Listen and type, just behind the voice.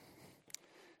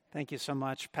Thank you so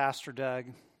much, Pastor Doug.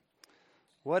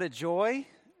 What a joy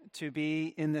to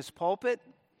be in this pulpit.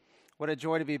 What a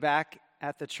joy to be back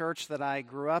at the church that I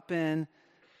grew up in.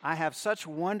 I have such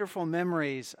wonderful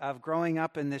memories of growing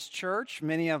up in this church.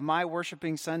 Many of my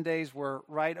worshiping Sundays were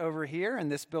right over here in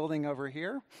this building over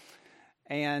here.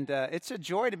 And it's a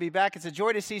joy to be back. It's a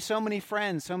joy to see so many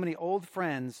friends, so many old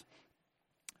friends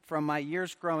from my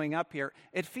years growing up here.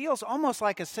 It feels almost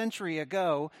like a century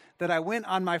ago that I went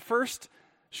on my first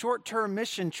short-term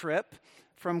mission trip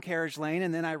from Carriage Lane,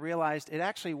 and then I realized it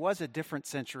actually was a different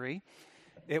century.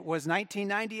 It was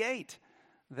 1998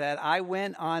 that I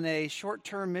went on a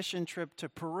short-term mission trip to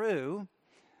Peru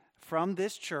from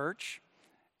this church,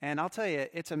 and I'll tell you,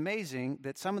 it's amazing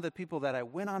that some of the people that I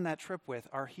went on that trip with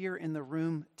are here in the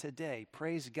room today.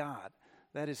 Praise God.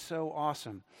 That is so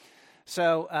awesome.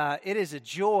 So it is a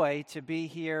joy to be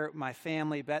here, my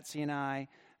family, Betsy and I.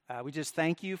 We just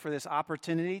thank you for this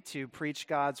opportunity to preach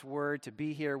God's word, to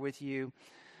be here with you.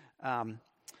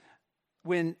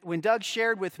 When Doug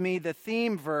shared with me the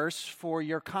theme verse for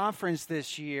your conference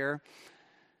this year,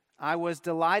 I was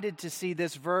delighted to see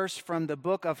this verse from the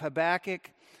book of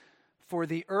Habakkuk. For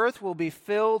the earth will be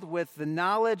filled with the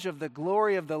knowledge of the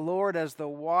glory of the Lord as the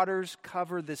waters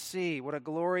cover the sea. What a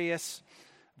glorious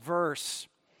verse.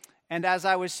 And as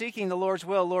I was seeking the Lord's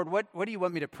will, Lord, what do you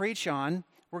want me to preach on?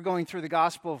 We're going through the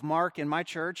Gospel of Mark in my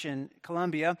church in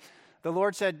Columbia. The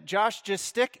Lord said, Josh, just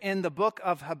stick in the book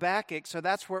of Habakkuk. So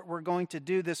that's what we're going to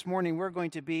do this morning. We're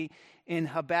going to be in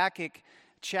Habakkuk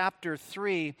chapter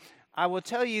 3. I will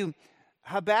tell you,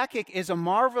 Habakkuk is a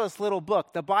marvelous little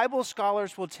book. The Bible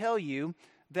scholars will tell you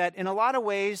that in a lot of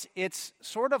ways, it's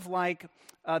sort of like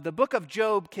the book of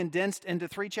Job condensed into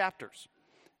 3 chapters.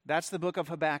 That's the book of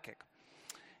Habakkuk.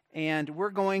 And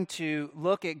we're going to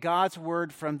look at God's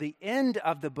word from the end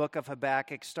of the book of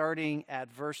Habakkuk, starting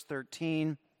at verse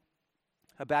 13.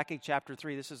 Habakkuk chapter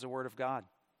 3, this is the word of God.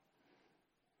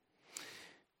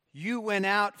 You went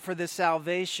out for the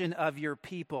salvation of your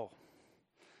people,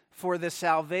 for the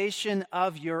salvation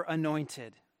of your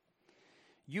anointed.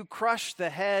 You crushed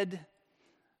the head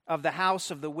of the house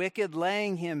of the wicked,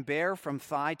 laying him bare from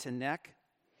thigh to neck.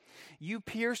 You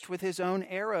pierced with his own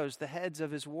arrows the heads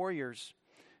of his warriors,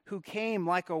 who came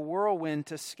like a whirlwind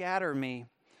to scatter me,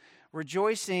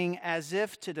 rejoicing as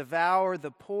if to devour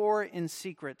the poor in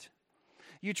secret.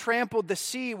 You trampled the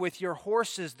sea with your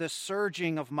horses, the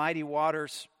surging of mighty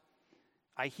waters.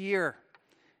 I hear,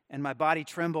 and my body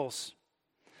trembles.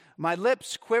 My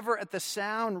lips quiver at the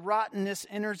sound. Rottenness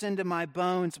enters into my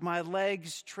bones. My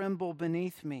legs tremble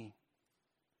beneath me.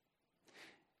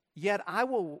 Yet I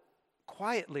will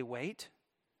quietly wait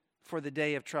for the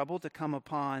day of trouble to come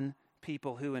upon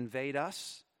people who invade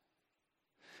us.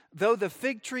 Though the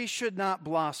fig tree should not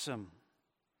blossom,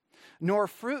 nor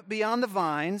fruit be on the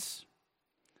vines,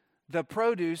 the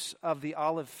produce of the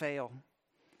olive fail,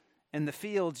 and the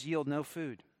fields yield no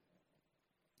food.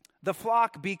 The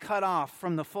flock be cut off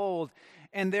from the fold,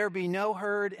 and there be no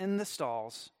herd in the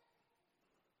stalls.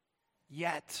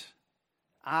 Yet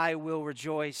I will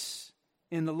rejoice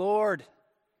in the Lord.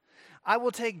 I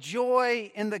will take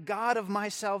joy in the God of my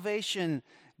salvation.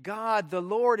 God, the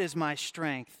Lord, is my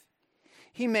strength.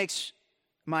 He makes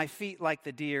my feet like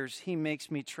the deer's. He makes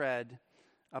me tread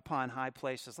upon high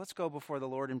places. Let's go before the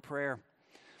Lord in prayer.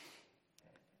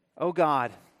 Oh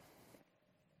God,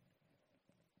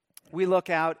 we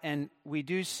look out and we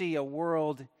do see a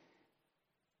world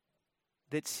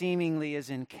that seemingly is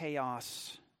in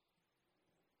chaos.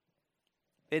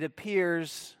 It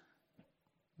appears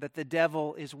that the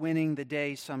devil is winning the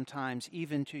day sometimes,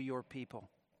 even to your people.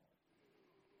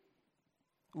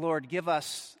 Lord, give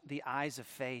us the eyes of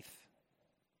faith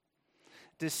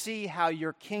to see how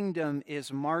your kingdom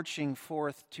is marching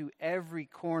forth to every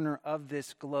corner of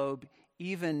this globe,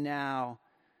 even now,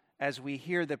 as we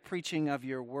hear the preaching of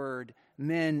your word,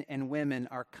 men and women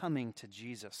are coming to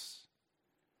Jesus.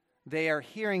 They are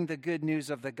hearing the good news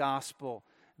of the gospel.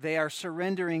 They are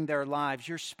surrendering their lives.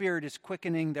 Your Spirit is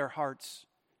quickening their hearts.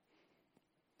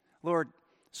 Lord,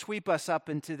 sweep us up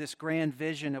into this grand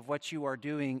vision of what you are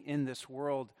doing in this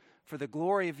world for the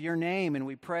glory of your name. And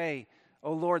we pray,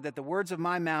 O Lord, that the words of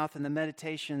my mouth and the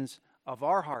meditations of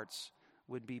our hearts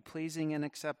would be pleasing and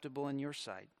acceptable in your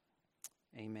sight.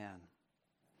 Amen.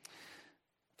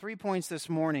 3 points this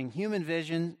morning: human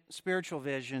vision, spiritual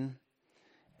vision,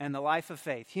 and the life of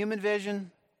faith. Human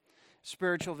vision,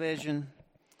 spiritual vision,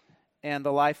 and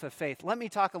the life of faith. Let me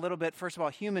talk a little bit, first of all,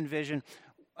 human vision.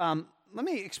 Let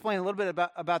me explain a little bit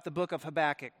about the book of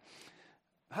Habakkuk.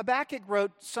 Habakkuk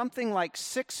wrote something like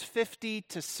 650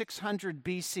 to 600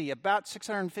 BC, about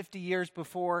 650 years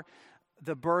before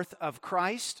the birth of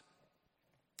Christ.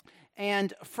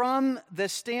 And from the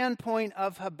standpoint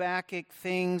of Habakkuk,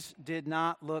 things did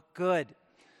not look good.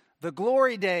 The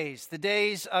glory days, the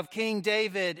days of King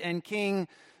David and King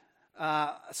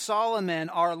Solomon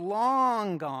are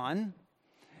long gone.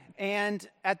 And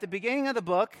at the beginning of the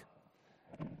book,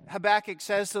 Habakkuk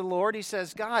says to the Lord, he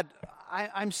says, God,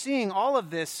 I'm seeing all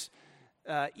of this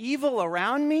evil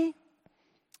around me.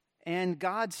 And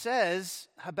God says,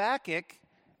 Habakkuk,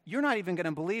 you're not even going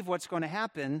to believe what's going to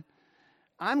happen.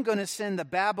 I'm going to send the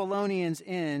Babylonians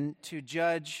in to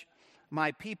judge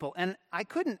my people. And I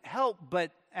couldn't help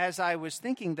but, as I was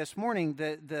thinking this morning,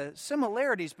 the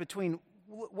similarities between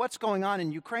what's going on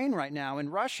in Ukraine right now,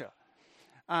 in Russia.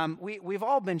 We've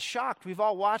all been shocked. We've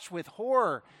all watched with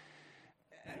horror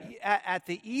at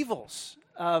the evils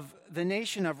of the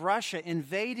nation of Russia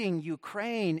invading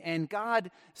Ukraine. And God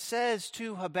says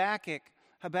to Habakkuk,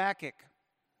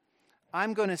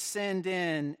 I'm going to send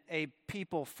in a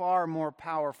people far more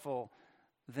powerful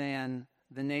than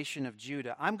the nation of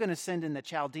Judah. I'm going to send in the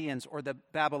Chaldeans or the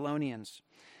Babylonians.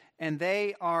 And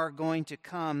they are going to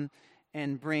come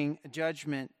and bring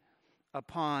judgment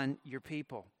upon your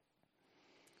people.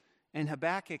 And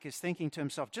Habakkuk is thinking to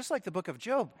himself, just like the book of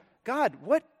Job, God,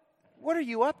 what are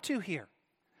you up to here?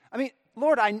 I mean,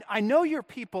 Lord, I know your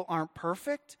people aren't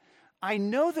perfect. I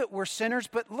know that we're sinners,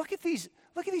 but look at these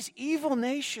evil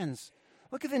nations.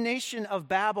 Look at the nation of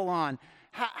Babylon.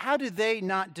 How do they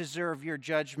not deserve your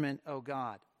judgment, O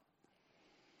God?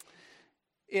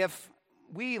 If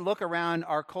we look around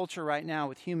our culture right now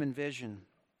with human vision,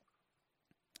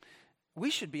 we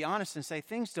should be honest and say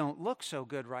things don't look so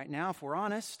good right now, if we're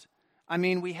honest. I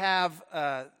mean, we have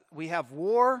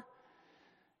war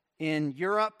in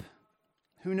Europe.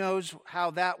 Who knows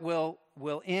how that will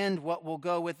end, what will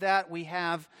go with that. We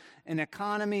have an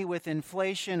economy with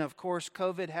inflation. Of course,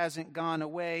 COVID hasn't gone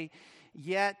away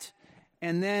yet.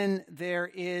 And then there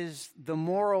is the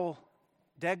moral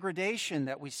degradation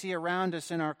that we see around us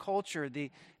in our culture,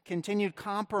 the continued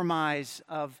compromise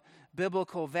of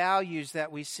biblical values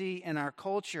that we see in our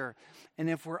culture. And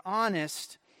if we're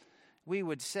honest, we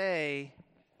would say,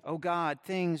 oh God,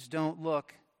 things don't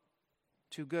look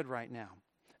too good right now.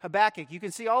 Habakkuk, you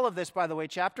can see all of this, by the way,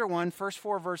 chapter 1, first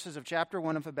 4 verses of chapter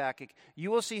 1 of Habakkuk.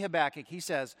 You will see Habakkuk. He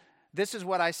says, this is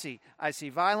what I see. I see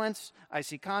violence. I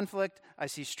see conflict. I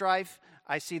see strife.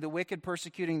 I see the wicked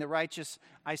persecuting the righteous.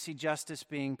 I see justice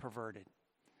being perverted.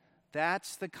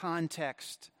 That's the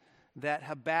context that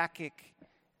Habakkuk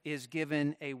is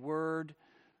given a word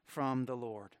from the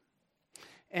Lord.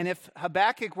 And if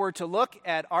Habakkuk were to look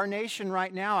at our nation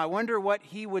right now, I wonder what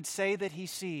he would say that he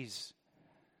sees.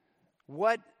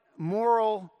 What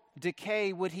moral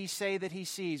decay would he say that he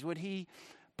sees? Would he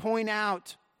point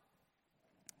out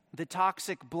the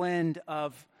toxic blend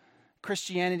of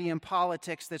Christianity and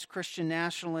politics that's Christian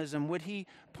nationalism? Would he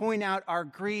point out our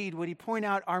greed? Would he point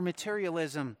out our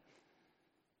materialism?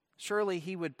 Surely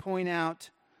he would point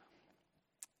out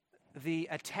the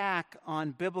attack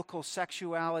on biblical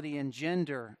sexuality and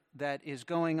gender that is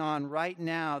going on right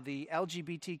now, the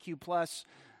LGBTQ plus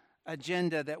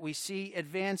agenda that we see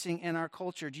advancing in our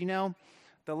culture. Do you know,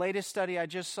 the latest study I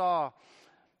just saw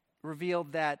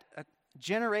revealed that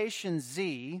Generation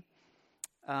Z,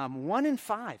 1 in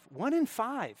 5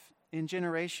 in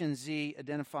Generation Z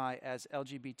identify as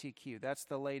LGBTQ. That's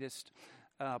the latest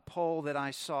poll that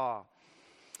I saw.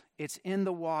 It's in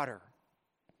the water.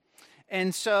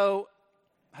 And so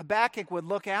Habakkuk would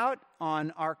look out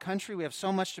on our country. We have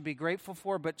so much to be grateful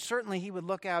for, but certainly he would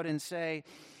look out and say,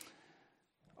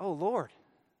 oh, Lord,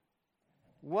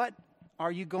 what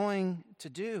are you going to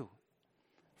do?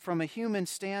 From a human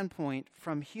standpoint,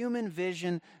 from human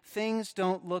vision, things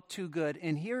don't look too good.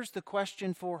 And here's the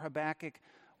question for Habakkuk.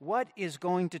 What is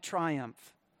going to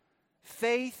triumph?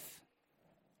 Faith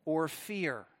or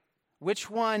fear? Which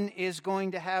one is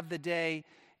going to have the day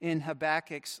in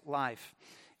Habakkuk's life?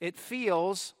 It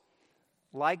feels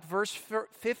like verse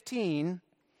 15,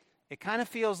 it kind of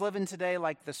feels living today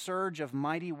like the surge of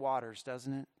mighty waters,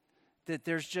 doesn't it? That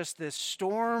there's just this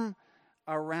storm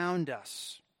around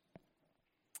us.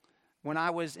 When I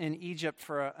was in Egypt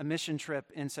for a mission trip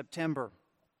in September,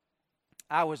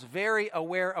 I was very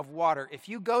aware of water. If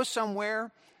you go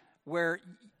somewhere where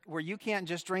you can't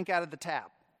just drink out of the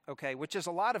tap, okay, which is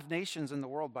a lot of nations in the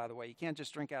world, by the way, you can't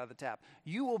just drink out of the tap.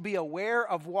 You will be aware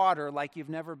of water like you've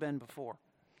never been before.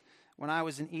 When I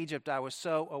was in Egypt, I was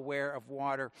so aware of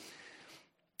water.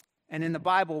 And in the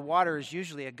Bible, water is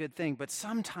usually a good thing, but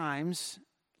sometimes,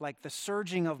 like the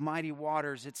surging of mighty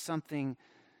waters, it's something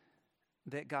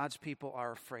that God's people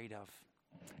are afraid of.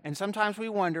 And sometimes we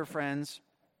wonder, friends,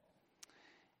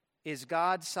 is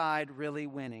God's side really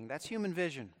winning? That's human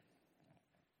vision.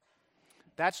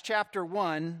 That's chapter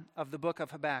 1 of the book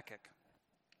of Habakkuk.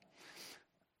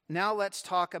 Now let's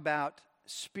talk about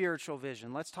spiritual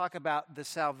vision. Let's talk about the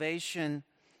salvation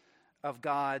of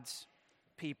God's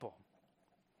people.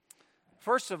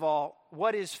 First of all,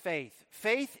 what is faith?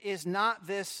 Faith is not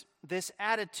this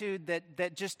attitude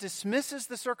that just dismisses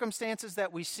the circumstances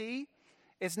that we see.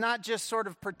 It's not just sort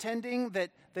of pretending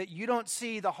that you don't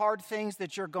see the hard things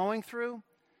that you're going through,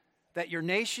 that your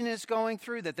nation is going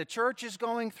through, that the church is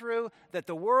going through, that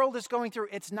the world is going through.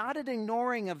 It's not an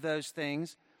ignoring of those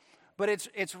things, but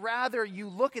it's rather you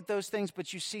look at those things,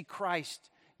 but you see Christ.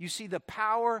 You see the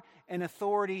power and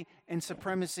authority and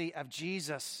supremacy of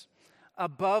Jesus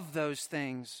above those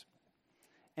things.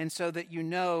 And so that you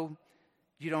know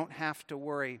you don't have to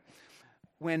worry.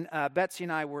 When Betsy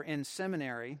and I were in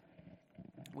seminary,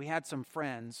 we had some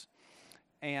friends,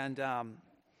 and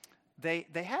they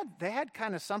had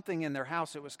kind of something in their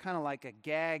house. It was kind of like a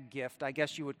gag gift, I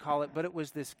guess you would call it, but it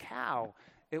was this cow.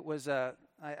 It was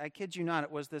I kid you not,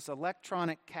 it was this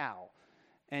electronic cow.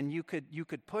 And you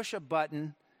could push a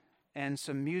button and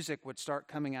some music would start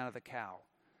coming out of the cow.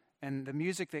 And the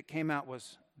music that came out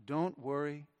was, "Don't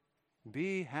worry,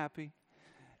 be happy."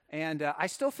 And I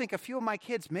still think a few of my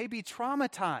kids may be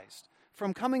traumatized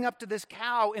from coming up to this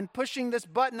cow and pushing this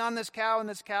button on this cow, and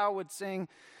this cow would sing.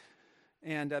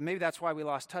 And maybe that's why we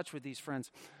lost touch with these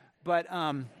friends. But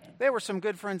they were some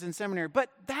good friends in seminary. But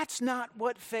that's not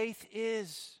what faith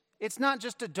is. It's not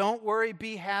just a don't worry,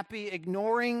 be happy,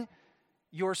 ignoring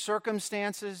your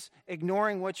circumstances,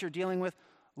 ignoring what you're dealing with.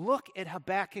 Look at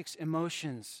Habakkuk's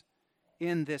emotions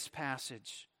in this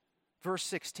passage. Verse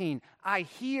 16, I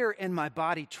hear and my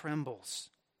body trembles.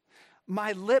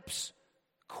 My lips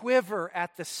quiver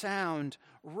at the sound.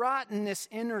 Rottenness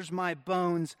enters my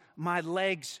bones. My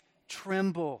legs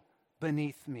tremble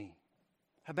beneath me.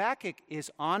 Habakkuk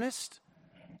is honest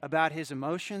about his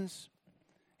emotions.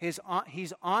 He's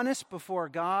honest before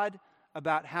God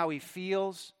about how he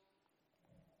feels.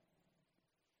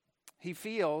 He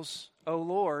feels, "Oh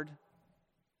Lord,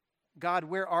 God,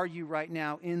 where are you right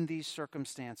now in these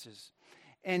circumstances?"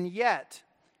 And yet,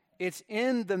 it's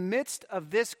in the midst of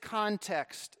this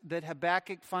context that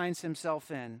Habakkuk finds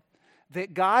himself in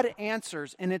that God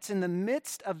answers, and it's in the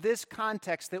midst of this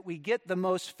context that we get the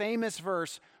most famous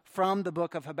verse from the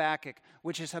book of Habakkuk,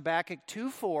 which is Habakkuk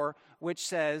 2:4, which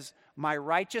says, "My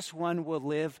righteous one will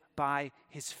live by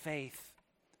his faith."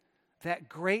 That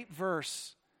great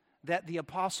verse that the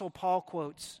Apostle Paul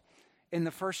quotes in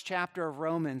the first chapter of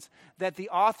Romans, that the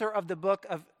author of the book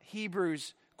of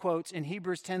Hebrews quotes in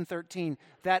Hebrews 10:13,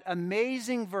 that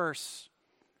amazing verse,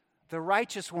 the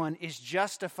righteous one is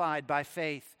justified by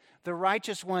faith. The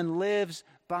righteous one lives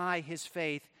by his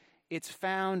faith. It's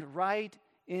found right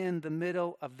in the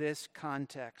middle of this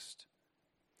context.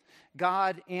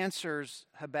 God answers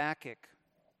Habakkuk.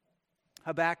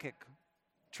 Habakkuk,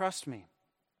 trust me.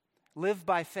 Live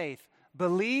by faith.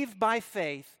 Believe by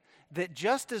faith that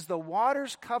just as the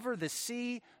waters cover the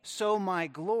sea, so my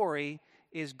glory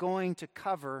is going to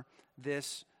cover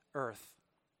this earth.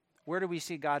 Where do we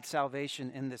see God's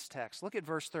salvation in this text? Look at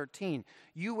verse 13.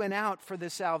 You went out for the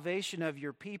salvation of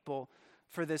your people,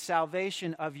 for the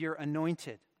salvation of your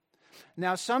anointed.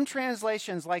 Now, some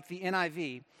translations, like the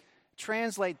NIV,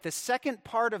 translate the second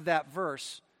part of that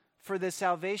verse, for the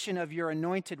salvation of your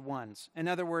anointed ones. In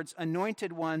other words,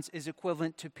 anointed ones is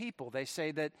equivalent to people. They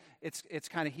say that it's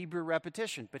kind of Hebrew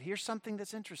repetition. But here's something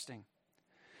that's interesting.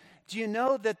 Do you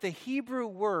know that the Hebrew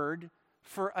word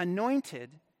for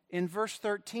anointed in verse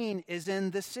 13 is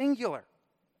in the singular,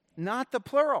 not the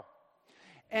plural?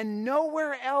 And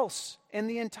nowhere else in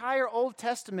the entire Old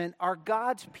Testament are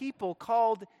God's people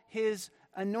called his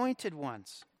anointed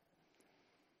ones.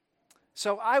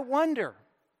 So I wonder,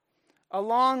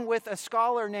 along with a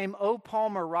scholar named O.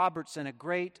 Palmer Robertson, a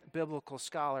great biblical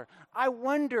scholar, I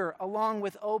wonder, along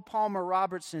with O. Palmer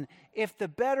Robertson, if the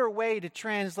better way to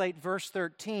translate verse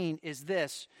 13 is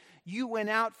this: you went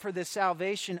out for the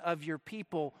salvation of your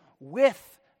people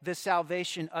with the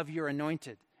salvation of your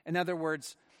anointed. In other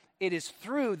words, it is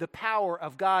through the power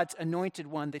of God's anointed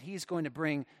one that he's going to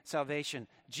bring salvation.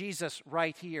 Jesus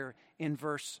right here in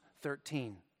verse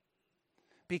 13.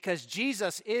 Because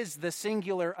Jesus is the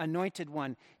singular anointed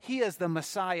one. He is the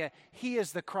Messiah. He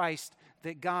is the Christ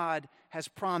that God has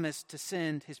promised to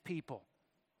send his people.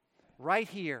 Right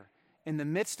here, in the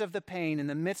midst of the pain, in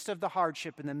the midst of the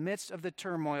hardship, in the midst of the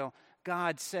turmoil,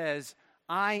 God says,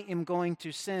 I am going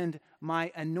to send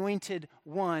my anointed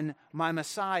one, my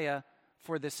Messiah,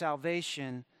 for the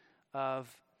salvation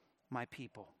of my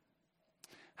people.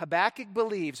 Habakkuk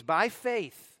believes by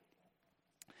faith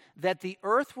that the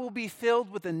earth will be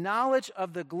filled with the knowledge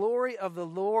of the glory of the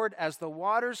Lord as the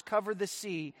waters cover the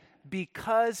sea,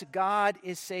 because God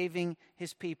is saving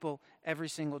his people every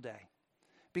single day.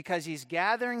 Because he's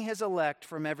gathering his elect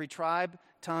from every tribe,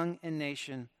 tongue, and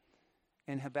nation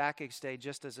in Habakkuk's day,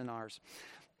 just as in ours.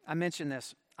 I mentioned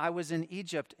this. I was in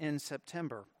Egypt in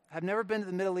September. I've never been to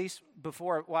the Middle East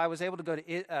before. Well, I was able to go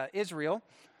to Israel.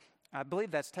 I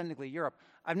believe that's technically Europe.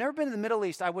 I've never been to the Middle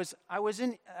East. I was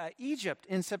in Egypt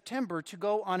in September to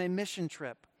go on a mission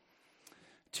trip.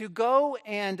 To go,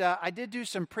 and I did do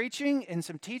some preaching and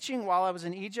some teaching while I was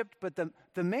in Egypt, but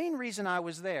the main reason I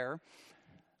was there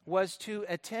was to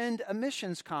attend a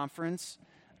missions conference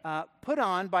put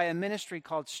on by a ministry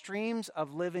called Streams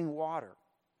of Living Water.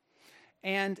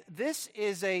 And this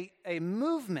is a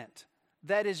movement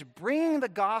that is bringing the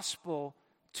gospel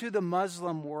to the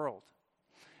Muslim world.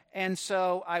 And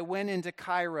so I went into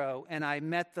Cairo and I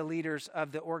met the leaders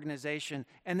of the organization.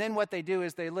 And then what they do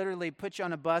is they literally put you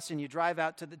on a bus and you drive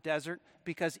out to the desert,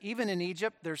 because even in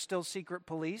Egypt, there's still secret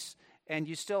police and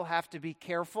you still have to be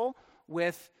careful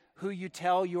with who you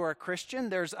tell you're a Christian.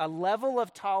 There's a level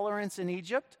of tolerance in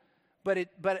Egypt, but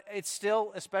it's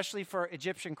still, especially for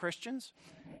Egyptian Christians,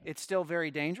 it's still very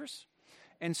dangerous.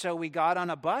 And so we got on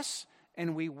a bus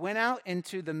and we went out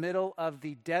into the middle of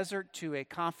the desert to a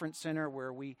conference center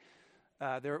where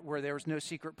there was no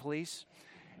secret police.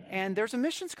 And there's a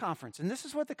missions conference, and this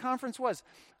is what the conference was.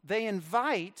 They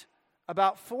invite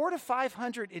about 400 to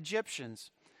 500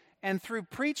 Egyptians, and through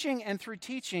preaching and through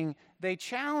teaching, they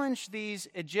challenge these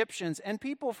Egyptians and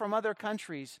people from other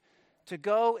countries to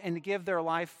go and to give their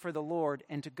life for the Lord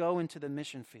and to go into the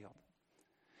mission field.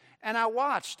 And I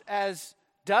watched as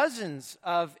dozens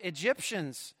of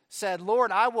Egyptians said,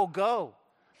 "Lord, I will go.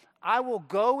 I will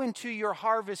go into your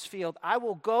harvest field. I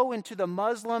will go into the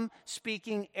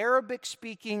Muslim-speaking,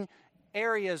 Arabic-speaking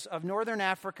areas of Northern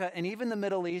Africa and even the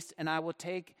Middle East, and I will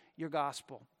take your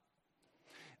gospel."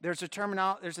 There's a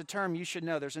term you should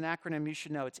know. There's an acronym you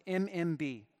should know. It's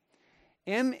MMB.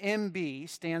 MMB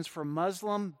stands for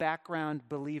Muslim Background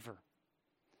Believer.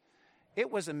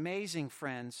 It was amazing,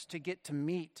 friends, to get to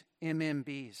meet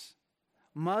MMBs.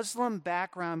 Muslim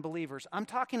background believers. I'm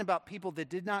talking about people that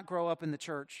did not grow up in the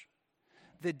church,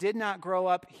 that did not grow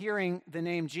up hearing the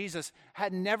name Jesus,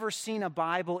 had never seen a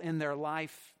Bible in their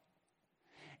life.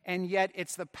 And yet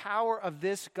it's the power of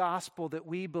this gospel that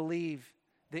we believe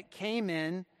that came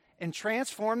in and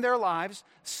transformed their lives.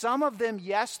 Some of them,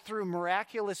 yes, through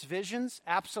miraculous visions,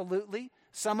 absolutely.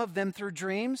 Some of them through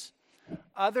dreams.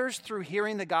 Others through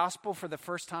hearing the gospel for the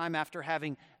first time after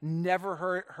having never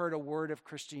heard a word of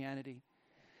Christianity.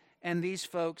 And these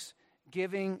folks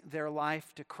giving their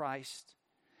life to Christ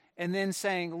and then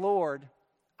saying, "Lord,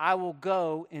 I will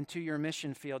go into your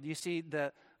mission field." You see,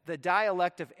 the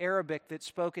dialect of Arabic that's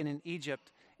spoken in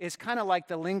Egypt is kind of like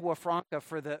the lingua franca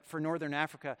for Northern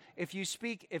Africa.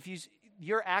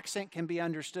 Your accent can be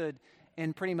understood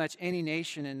in pretty much any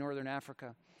nation in Northern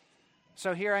Africa.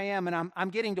 So here I am, and I'm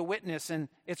getting to witness, and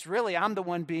it's really, I'm the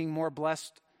one being more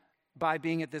blessed by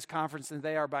being at this conference than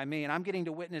they are by me. And I'm getting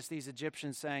to witness these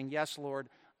Egyptians saying, "Yes, Lord,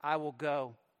 I will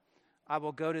go. I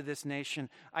will go to this nation."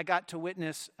 I got to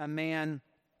witness a man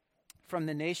from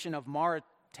the nation of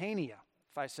Mauritania,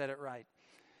 if I said it right.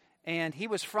 And he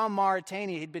was from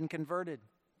Mauritania. He'd been converted.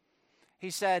 He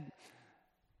said,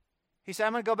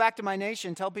 "I'm going to go back to my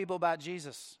nation, tell people about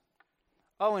Jesus.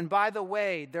 Oh, and by the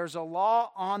way, there's a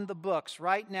law on the books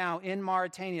right now in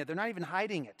Mauritania. They're not even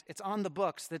hiding it. It's on the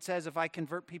books that says if I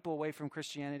convert people away from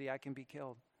Christianity, I can be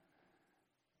killed.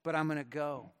 But I'm going to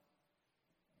go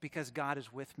because God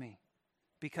is with me,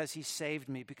 because he saved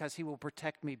me, because he will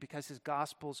protect me, because his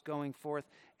gospel's going forth,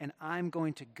 and I'm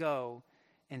going to go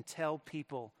and tell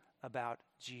people about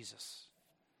Jesus."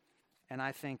 And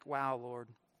I think, wow, Lord,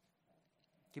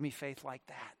 give me faith like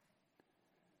that.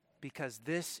 Because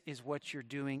this is what you're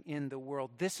doing in the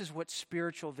world. This is what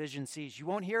spiritual vision sees. You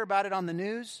won't hear about it on the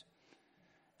news.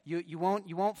 You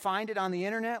won't find it on the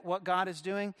internet, what God is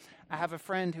doing. I have a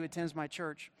friend who attends my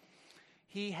church.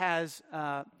 He has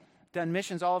done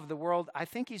missions all over the world. I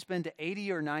think he's been to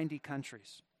 80 or 90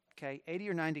 countries. Okay, 80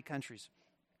 or 90 countries.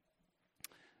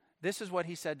 This is what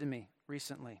he said to me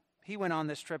recently. He went on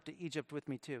this trip to Egypt with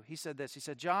me too. He said this. He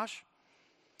said, "Josh,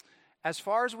 as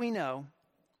far as we know,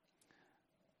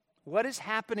 what is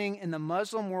happening in the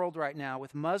Muslim world right now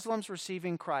with Muslims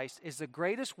receiving Christ is the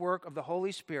greatest work of the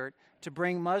Holy Spirit to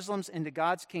bring Muslims into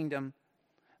God's kingdom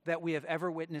that we have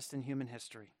ever witnessed in human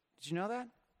history." Did you know that?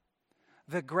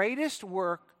 The greatest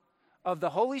work of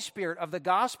the Holy Spirit, of the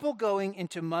gospel going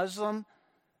into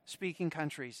Muslim-speaking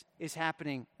countries is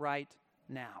happening right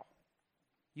now.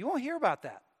 You won't hear about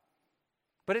that,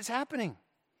 but it's happening.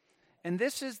 And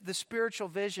this is the spiritual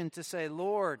vision to say,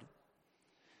 Lord,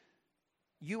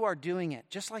 you are doing it,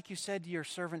 just like you said to your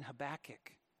servant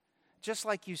Habakkuk. Just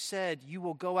like you said, you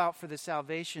will go out for the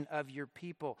salvation of your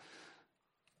people.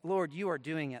 Lord, you are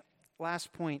doing it.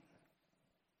 Last point.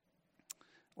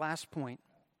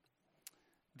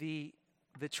 The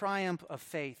triumph of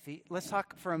faith. Let's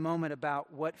talk for a moment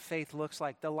about what faith looks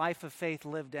like, the life of faith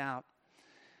lived out.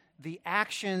 The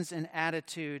actions and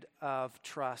attitude of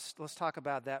trust. Let's talk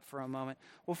about that for a moment.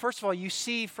 Well, first of all, you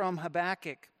see from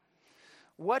Habakkuk,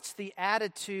 what's the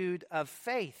attitude of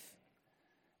faith?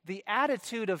 The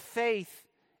attitude of faith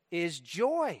is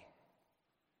joy.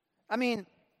 I mean,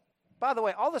 by the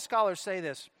way, all the scholars say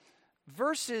this.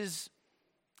 Verses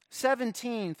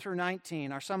 17 through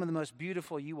 19 are some of the most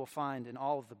beautiful you will find in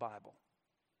all of the Bible.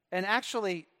 And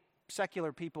actually,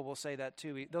 secular people will say that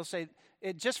too. They'll say,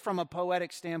 it just from a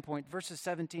poetic standpoint, verses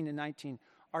 17 and 19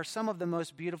 are some of the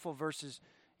most beautiful verses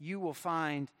you will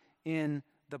find in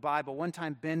the Bible. One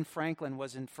time Ben Franklin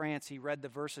was in France. He read the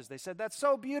verses. They said, that's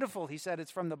so beautiful. He said,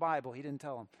 it's from the Bible. He didn't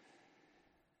tell them.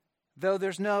 Though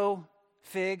there's no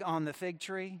fig on the fig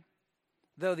tree,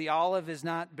 though the olive is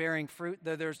not bearing fruit,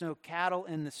 though there's no cattle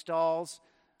in the stalls,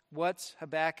 what's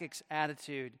Habakkuk's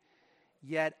attitude?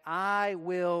 Yet I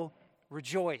will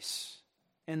rejoice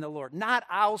in the Lord. Not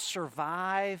I'll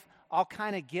survive, I'll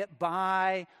kind of get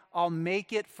by, I'll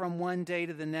make it from one day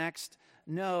to the next.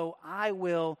 No, I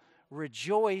will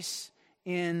rejoice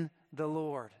in the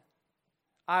Lord.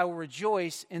 I will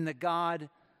rejoice in the God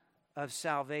of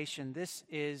salvation. This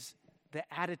is the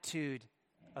attitude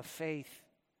of faith.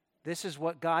 This is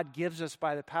what God gives us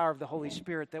by the power of the Holy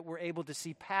Spirit, that we're able to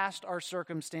see past our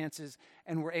circumstances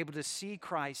and we're able to see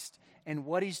Christ and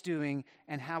what He's doing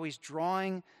and how He's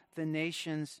drawing the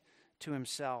nations to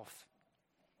Himself.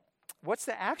 What's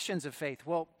the actions of faith?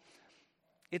 Well,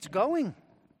 it's going.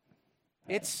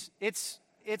 It's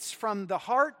from the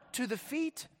heart to the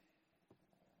feet.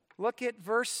 Look at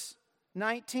verse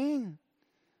 19.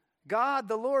 God,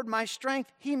 the Lord, my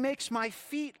strength, He makes my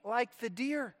feet like the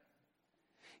deer.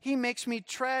 He makes me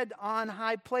tread on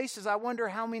high places. I wonder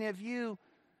how many of you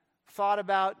thought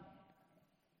about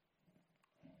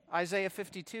Isaiah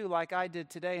 52 like I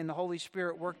did today, and the Holy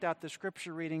Spirit worked out the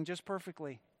scripture reading just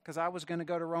perfectly, because I was going to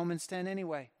go to Romans 10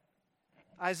 anyway.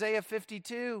 Isaiah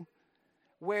 52,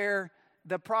 where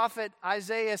the prophet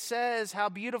Isaiah says, how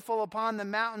beautiful upon the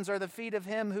mountains are the feet of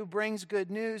him who brings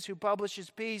good news, who publishes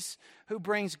peace, who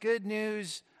brings good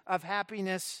news of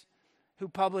happiness, who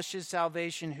publishes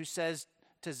salvation, who says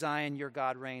to Zion, your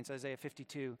God reigns. Isaiah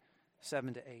 52,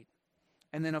 7-8.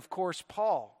 And then, of course,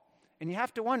 Paul. And you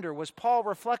have to wonder, was Paul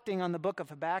reflecting on the book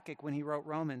of Habakkuk when he wrote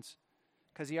Romans?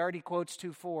 Because he already quotes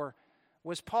 2:4.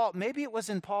 Was Paul, maybe it was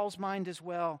in Paul's mind as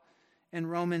well in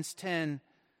Romans 10,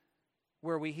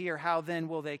 where we hear, how then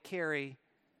will they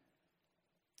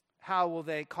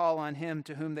call on him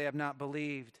to whom they have not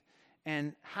believed?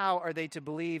 And how are they to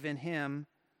believe in him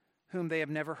whom they have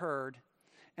never heard?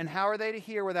 And how are they to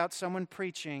hear without someone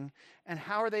preaching? And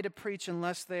how are they to preach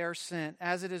unless they are sent?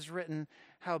 As it is written,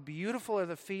 how beautiful are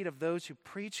the feet of those who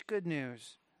preach good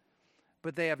news,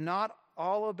 but they have not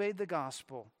all obeyed the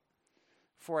gospel.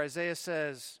 For Isaiah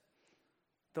says,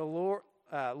 the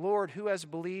Lord, who has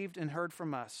believed and heard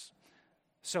from us?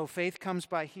 So faith comes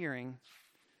by hearing,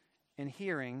 and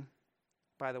hearing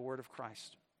by the word of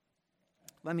Christ.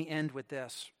 Let me end with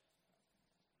this.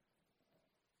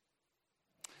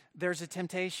 There's a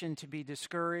temptation to be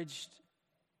discouraged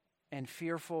and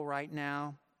fearful right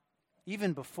now.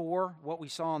 Even before what we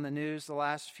saw in the news the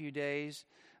last few days,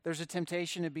 there's a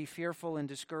temptation to be fearful and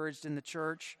discouraged in the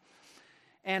church.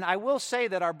 And I will say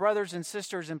that our brothers and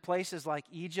sisters in places like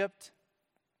Egypt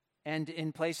and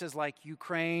in places like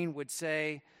Ukraine would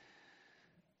say,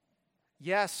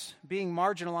 yes, being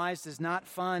marginalized is not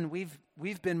fun.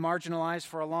 We've been marginalized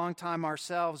for a long time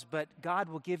ourselves, but God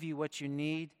will give you what you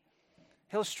need.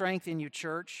 He'll strengthen you,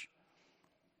 church.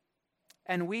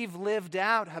 And we've lived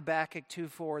out Habakkuk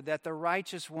 2:4, that the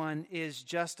righteous one is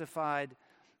justified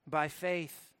by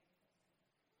faith.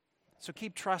 So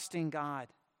keep trusting God.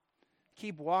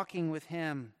 Keep walking with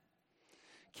Him.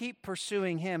 Keep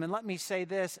pursuing Him. And let me say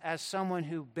this, as someone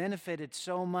who benefited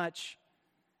so much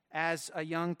as a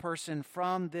young person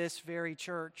from this very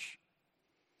church.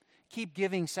 Keep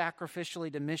giving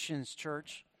sacrificially to missions,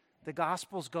 church. The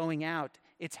gospel's going out.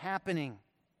 It's happening.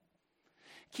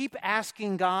 Keep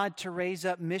asking God to raise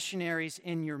up missionaries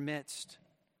in your midst.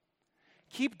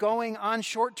 Keep going on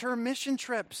short-term mission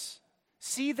trips.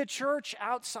 See the church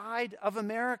outside of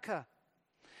America.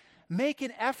 Make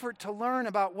an effort to learn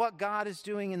about what God is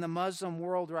doing in the Muslim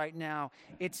world right now.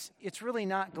 It's really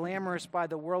not glamorous by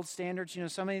the world standards. You know,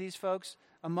 some of these folks,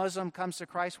 a Muslim comes to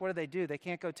Christ, what do? They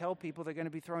can't go tell people they're going to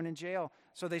be thrown in jail.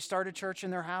 So they start a church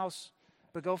in their house.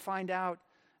 But go find out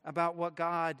about what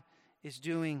God is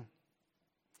doing.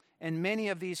 And many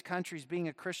of these countries, being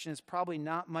a Christian is probably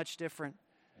not much different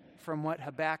from what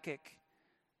Habakkuk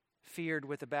feared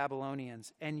with the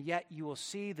Babylonians. And yet you will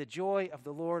see the joy of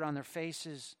the Lord on their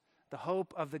faces, the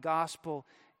hope of the gospel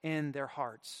in their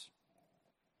hearts.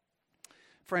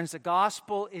 Friends, the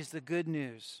gospel is the good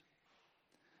news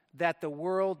that the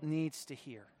world needs to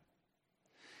hear.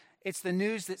 It's the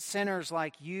news that sinners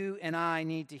like you and I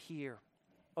need to hear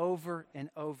over and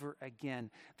over again.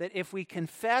 That if we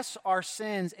confess our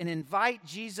sins and invite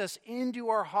Jesus into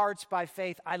our hearts by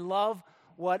faith, I love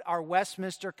what our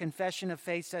Westminster Confession of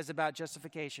Faith says about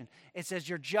justification. It says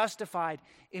you're justified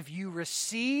if you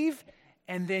receive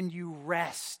and then you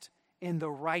rest in the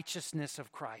righteousness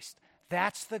of Christ.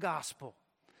 That's the gospel.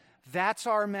 That's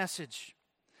our message.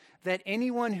 That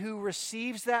anyone who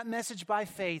receives that message by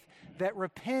faith, that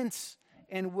repents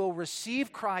and will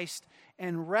receive Christ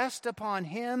and rest upon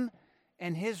him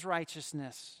and his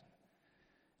righteousness,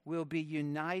 will be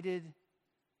united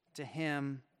to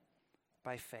him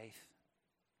by faith.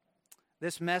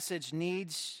 This message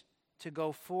needs to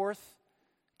go forth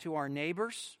to our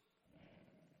neighbors.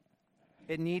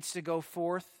 It needs to go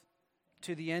forth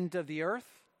to the end of the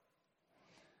earth.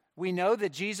 We know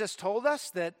that Jesus told us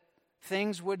that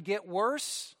things would get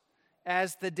worse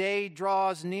as the day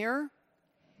draws near.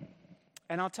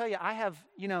 And I'll tell you,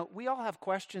 we all have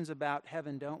questions about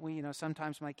heaven, don't we?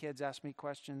 Sometimes my kids ask me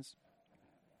questions.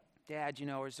 Dad,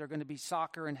 is there going to be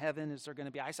soccer in heaven? Is there going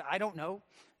to be, I say, I don't know,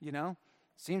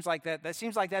 Seems like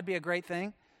that'd be a great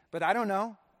thing, but I don't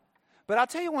know. But I'll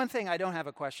tell you one thing I don't have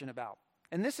a question about.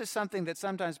 And this is something that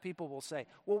sometimes people will say,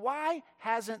 well, why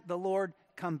hasn't the Lord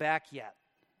come back yet?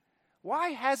 Why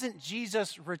hasn't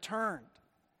Jesus returned?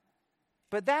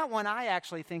 But that one I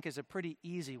actually think is a pretty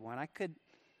easy one.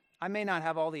 I may not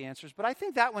have all the answers, but I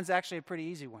think that one's actually a pretty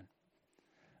easy one.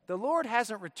 The Lord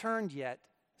hasn't returned yet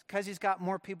because he's got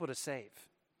more people to save.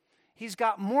 He's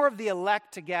got more of the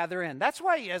elect to gather in. That's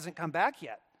why he hasn't come back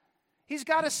yet. He's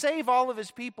got to save all of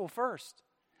his people first.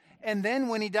 And then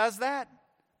when he does that,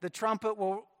 the trumpet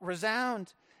will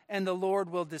resound and the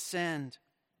Lord will descend.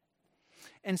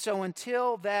 And so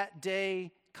until that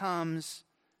day comes,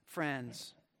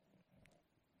 friends,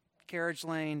 Carriage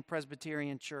Lane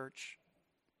Presbyterian Church,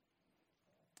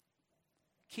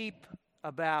 keep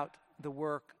about the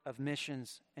work of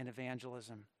missions and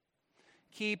evangelism.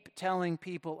 Keep telling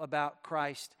people about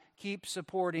Christ. Keep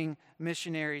supporting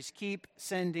missionaries. Keep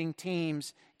sending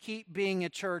teams. Keep being a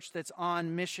church that's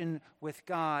on mission with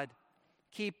God.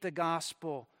 Keep the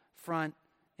gospel front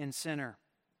and center.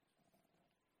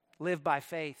 Live by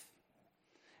faith.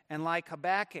 And like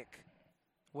Habakkuk,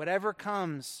 whatever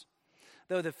comes,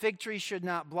 though the fig tree should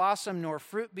not blossom nor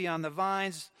fruit be on the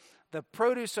vines, the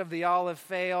produce of the olive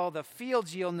fail, the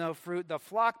fields yield no fruit, the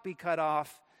flock be cut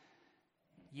off,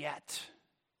 yet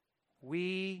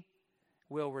we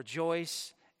will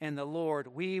rejoice in the Lord.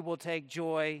 We will take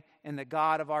joy in the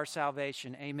God of our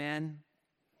salvation. Amen.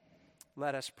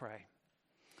 Let us pray.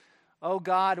 Oh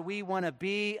God, we want to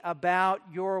be about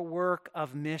your work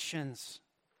of missions.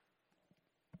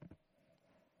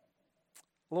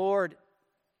 Lord,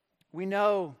 we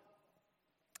know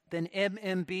that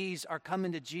MMBs are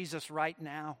coming to Jesus right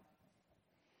now.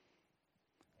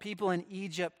 People in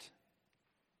Egypt,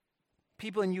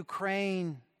 people in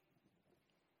Ukraine,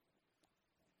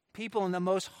 people in the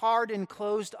most hard and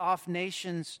closed off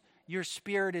nations, your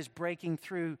spirit is breaking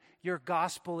through. Your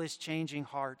gospel is changing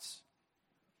hearts.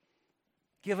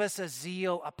 Give us a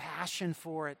zeal, a passion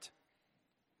for it.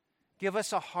 Give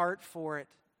us a heart for it.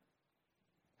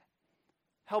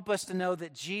 Help us to know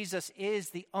that Jesus is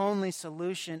the only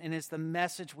solution and is the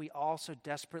message we all so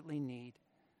desperately need.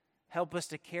 Help us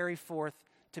to carry forth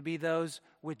to be those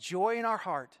with joy in our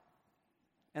heart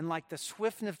and like the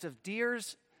swiftness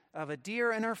of a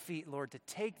deer in our feet, Lord, to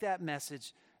take that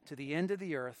message to the end of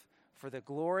the earth for the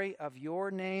glory of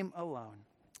your name alone.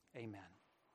 Amen.